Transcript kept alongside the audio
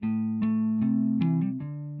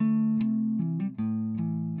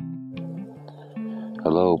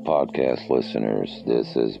Hello, podcast listeners.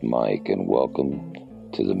 This is Mike, and welcome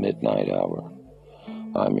to the Midnight Hour.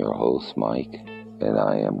 I'm your host, Mike, and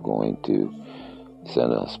I am going to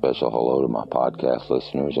send a special hello to my podcast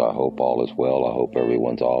listeners. I hope all is well. I hope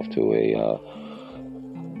everyone's off to a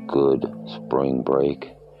good spring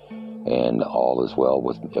break, and all is well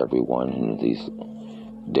with everyone in these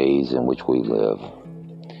days in which we live.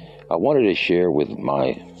 I wanted to share with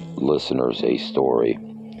my listeners a story.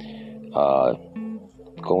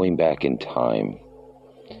 Going back in time,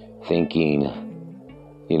 thinking,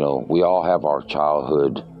 we all have our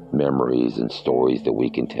childhood memories and stories that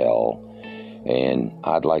we can tell. And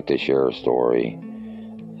I'd like to share a story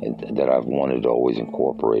that I've wanted to always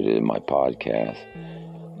incorporate in my podcast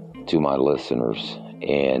to my listeners.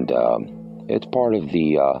 And it's part of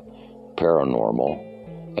the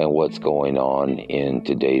paranormal and what's going on in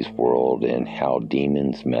today's world and how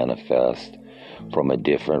demons manifest from a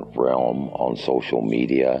different realm on social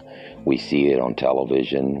media. We see it on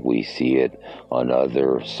television. We see it on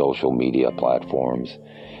other social media platforms.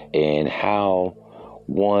 And how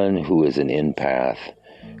one who is an empath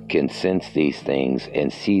can sense these things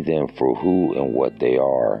and see them for who and what they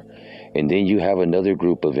are. And then you have another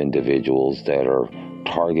group of individuals that are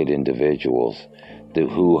target individuals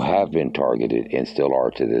who have been targeted and still are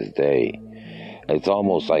to this day. It's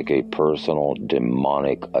almost like a personal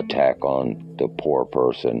demonic attack on the poor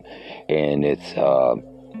person, and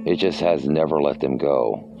it just has never let them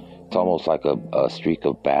go. It's almost like a streak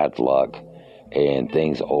of bad luck, and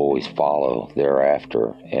things always follow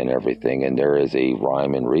thereafter and everything. And there is a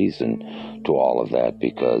rhyme and reason to all of that,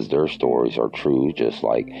 because their stories are true, just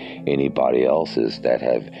like anybody else's that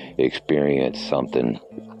have experienced something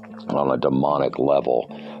on a demonic level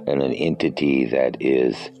and an entity that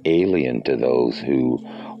is alien to those who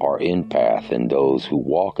are empath and those who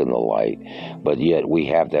walk in the light. But yet we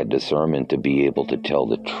have that discernment to be able to tell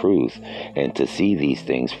the truth and to see these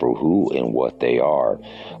things for who and what they are.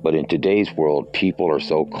 But in today's world, people are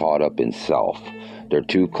so caught up in self. They're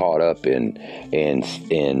too caught up in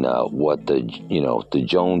what the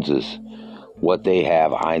Joneses, what they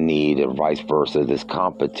have, I need, and vice versa. This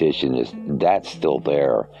competition that's still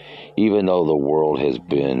there, even though the world has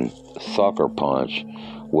been sucker punched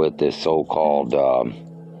with this so-called,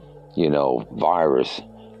 virus,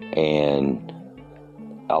 and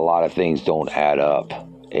a lot of things don't add up,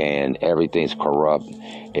 and everything's corrupt,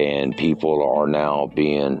 and people are now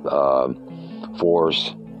being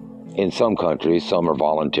forced. In some countries, some are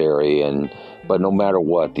voluntary, but no matter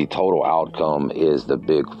what, the total outcome is the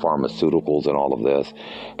big pharmaceuticals and all of this,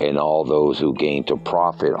 and all those who gain to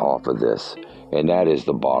profit off of this. And that is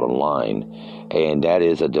the bottom line. And that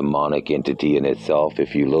is a demonic entity in itself.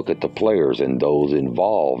 If you look at the players and those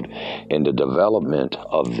involved in the development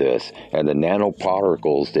of this and the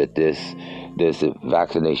nanoparticles that this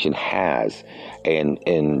vaccination has, and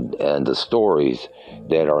the stories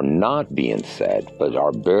that are not being said but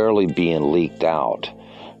are barely being leaked out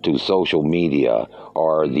to social media,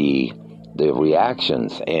 are the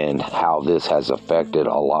reactions and how this has affected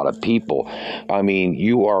a lot of people. I mean,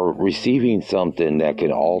 you are receiving something that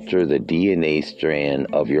can alter the DNA strand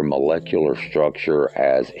of your molecular structure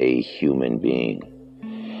as a human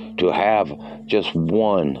being. To have just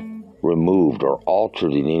one removed or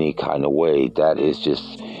altered in any kind of way, that is just,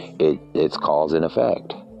 it's cause and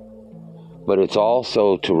effect. But it's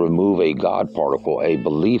also to remove a God particle, a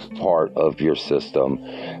belief part of your system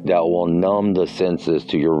that will numb the senses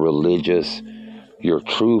to your religious, your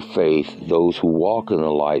true faith, those who walk in the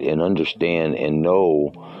light and understand and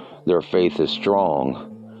know their faith is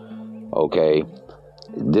strong. Okay?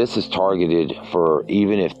 This is targeted for,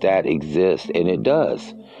 even if that exists, and it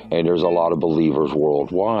does. And there's a lot of believers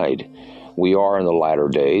worldwide. We are in the latter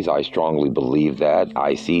days. I strongly believe that.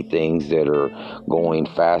 I see things that are going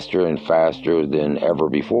faster and faster than ever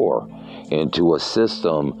before into a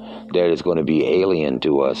system that is going to be alien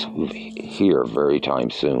to us here very time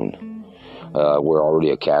soon. We're already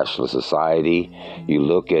a cashless society. You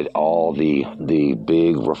look at all the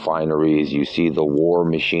big refineries, you see the war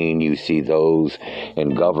machine, you see those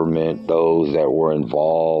in government, those that were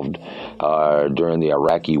involved during the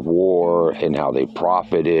Iraqi war and how they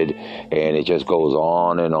profited, and it just goes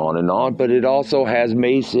on and on and on. But it also has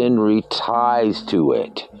masonry ties to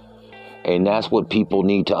it. And that's what people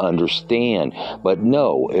need to understand. But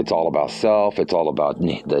no, it's all about self. It's all about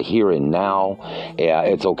the here and now. Yeah,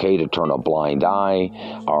 it's okay to turn a blind eye.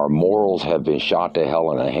 Our morals have been shot to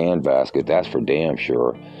hell in a handbasket. That's for damn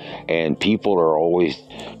sure. And people are always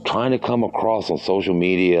trying to come across on social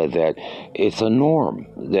media that it's a norm.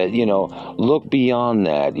 That, look beyond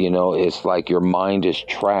that. It's like your mind is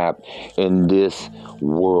trapped in this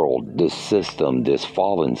world, this system, this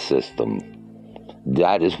fallen system.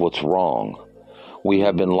 That is what's wrong. We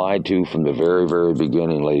have been lied to from the very, very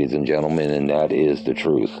beginning, ladies and gentlemen, and that is the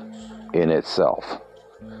truth in itself.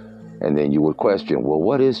 And then you would question, well,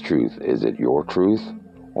 what is truth? Is it your truth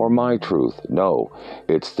or my truth? No,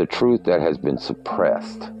 it's the truth that has been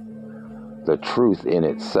suppressed. The truth in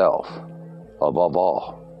itself, above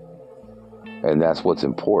all. And that's what's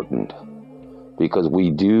important. Because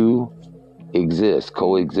we do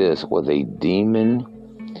coexist with a demon-fed,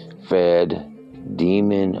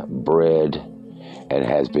 demon-bred, and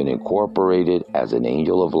has been incorporated as an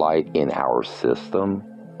angel of light in our system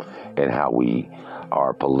and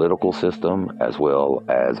our political system, as well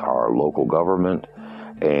as our local government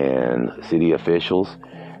and city officials.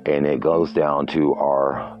 And it goes down to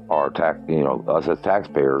us as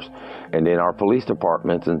taxpayers, and then our police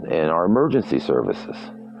departments and our emergency services.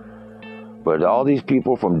 But all these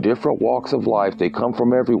people from different walks of life, they come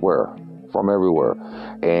from everywhere.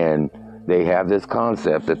 And they have this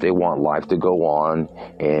concept that they want life to go on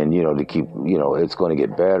and, to keep, it's going to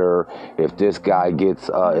get better. If this guy gets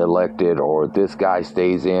elected or if this guy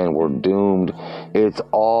stays in, we're doomed. It's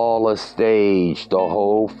all a stage. The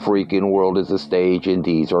whole freaking world is a stage, and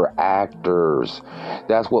these are actors.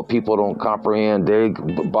 That's what people don't comprehend.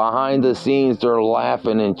 Behind the scenes, they're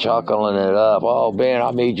laughing and chuckling it up. Oh, man,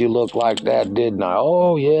 I made you look like that, didn't I?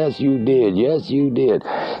 Oh, yes, you did. Yes, you did.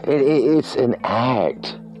 It's an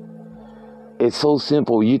act. It's so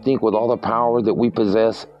simple. You think with all the power that we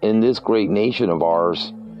possess in this great nation of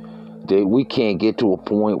ours, that we can't get to a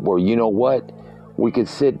point where, you know what? We could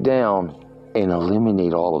sit down and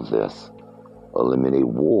eliminate all of this. Eliminate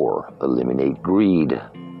war. Eliminate greed.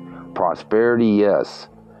 Prosperity, yes.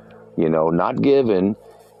 Not given.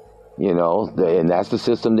 And that's the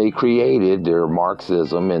system they created, their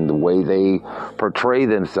Marxism, and the way they portray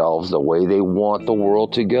themselves, the way they want the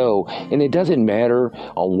world to go. And it doesn't matter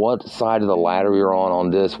on what side of the ladder you're on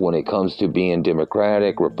this when it comes to being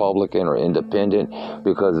Democratic, Republican, or Independent,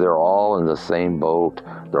 because they're all in the same boat.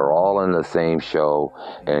 They're all in the same show.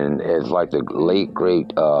 And it's like the late,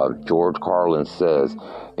 great George Carlin says,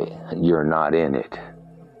 you're not in it.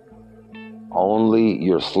 Only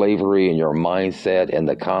your slavery and your mindset and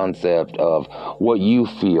the concept of what you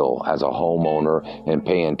feel as a homeowner and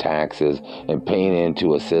paying taxes and paying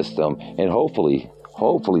into a system, and hopefully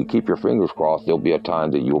keep your fingers crossed, there'll be a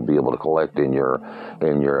time that you'll be able to collect in your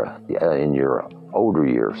older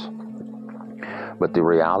years. But the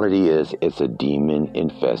reality is, it's a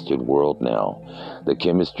demon-infested world now. The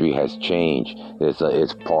chemistry has changed.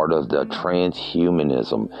 It's part of the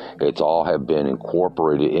transhumanism. It's all have been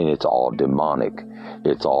incorporated, and it's all demonic.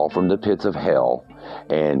 It's all from the pits of hell,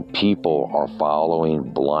 and people are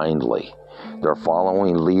following blindly. They're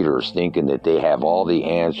following leaders thinking that they have all the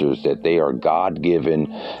answers, that they are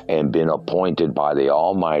God-given and been appointed by the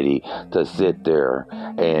Almighty to sit there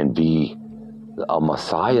and be a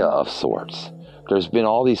Messiah of sorts. There's been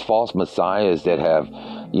all these false messiahs that have,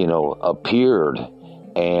 appeared,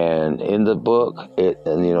 and in the book,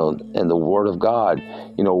 in the Word of God,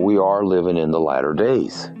 we are living in the latter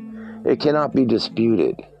days. It cannot be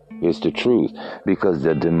disputed. It's the truth, because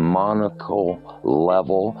the demonical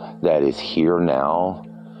level that is here now,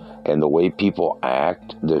 and the way people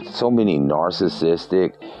act, there's so many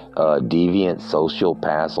narcissistic, deviant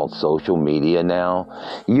sociopaths on social media now.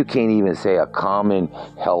 You can't even say a common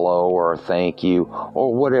hello or a thank you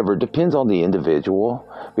or whatever. It depends on the individual,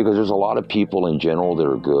 because there's a lot of people in general that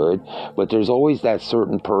are good, but there's always that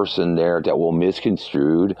certain person there that will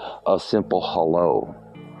misconstrue a simple hello.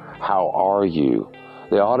 How are you?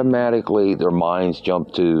 They automatically, their minds jump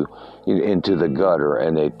into the gutter,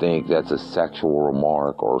 and they think that's a sexual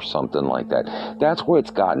remark or something like that. That's where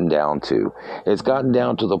it's gotten down to. It's gotten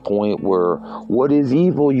down to the point where what is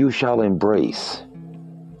evil you shall embrace,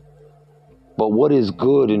 but what is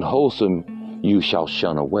good and wholesome you shall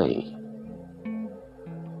shun away.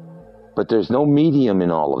 But there's no medium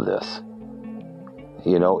in all of this.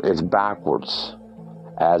 It's backwards.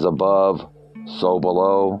 As above, so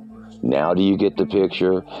below. Now do you get the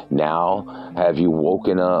picture? Now have you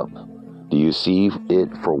woken up? Do you see it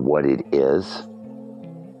for what it is?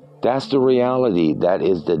 That's the reality. That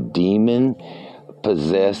is the demon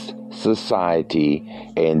possessed society,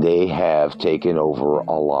 and they have taken over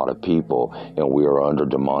a lot of people, and we are under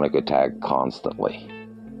demonic attack constantly.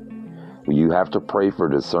 You have to pray for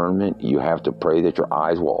discernment. You have to pray that your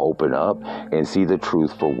eyes will open up and see the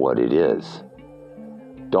truth for what it is.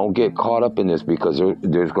 Don't get caught up in this, because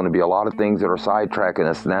there's going to be a lot of things that are sidetracking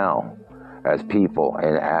us now as people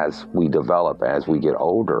and as we develop, as we get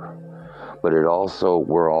older. But we're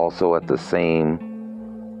also at the same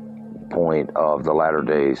point of the latter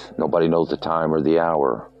days. Nobody knows the time or the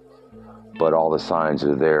hour, but all the signs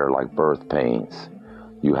are there, like birth pains.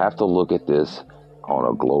 You have to look at this on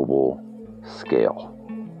a global scale,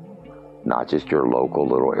 not just your local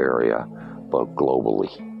little area, but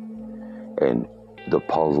globally. And the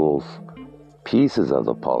pieces of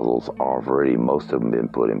the puzzles are already, most of them, been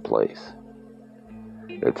put in place.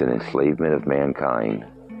 It's an enslavement of mankind.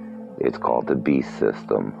 It's called the beast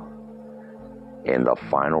system. And the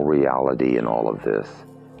final reality in all of this,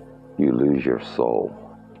 you lose your soul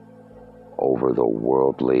over the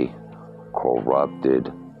worldly,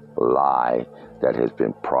 corrupted lie that has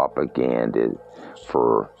been propagated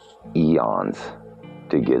for eons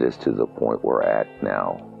to get us to the point we're at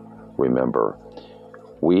now. Remember,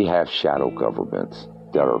 we have shadow governments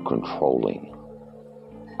that are controlling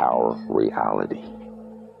our reality.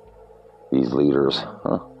 These leaders,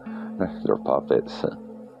 they're puppets.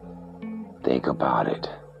 Think about it.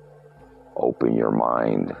 Open your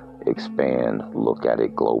mind, expand, look at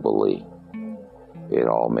it globally. It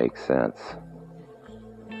all makes sense.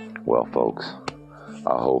 Well, folks,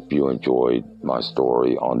 I hope you enjoyed my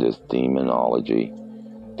story on this demonology.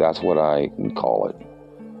 That's what I call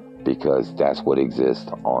it, because that's what exists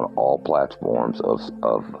on all platforms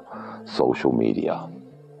of social media.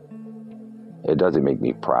 It doesn't make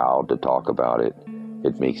me proud to talk about it.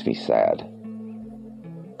 It makes me sad,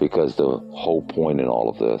 because the whole point in all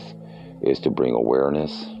of this is to bring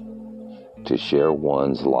awareness, to share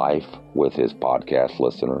one's life with his podcast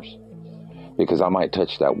listeners, because I might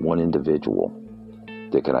touch that one individual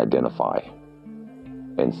that can identify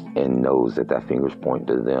and knows that finger's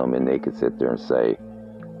pointing to them, and they can sit there and say,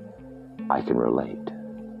 I can relate.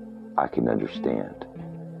 I can understand.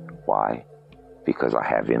 Why? Because I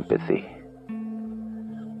have empathy.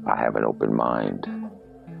 I have an open mind.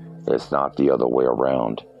 It's not the other way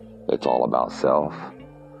around. It's all about self.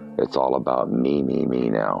 It's all about me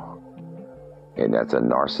now. And that's a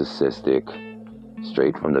narcissistic,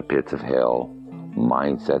 straight from the pits of hell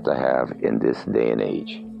mindset to have in this day and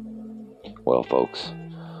age. Well, folks,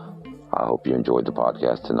 I hope you enjoyed the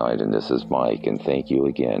podcast tonight, and this is Mike, and thank you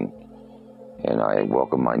again. And I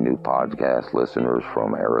welcome my new podcast listeners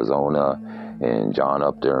from Arizona, and John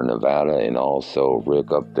up there in Nevada, and also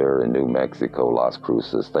Rick up there in New Mexico, Las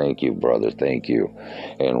Cruces. Thank you, brother. Thank you.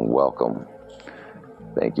 And welcome.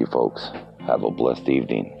 Thank you, folks. Have a blessed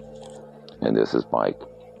evening. And this is Mike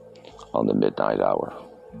on the Midnight Hour.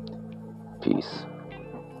 Peace.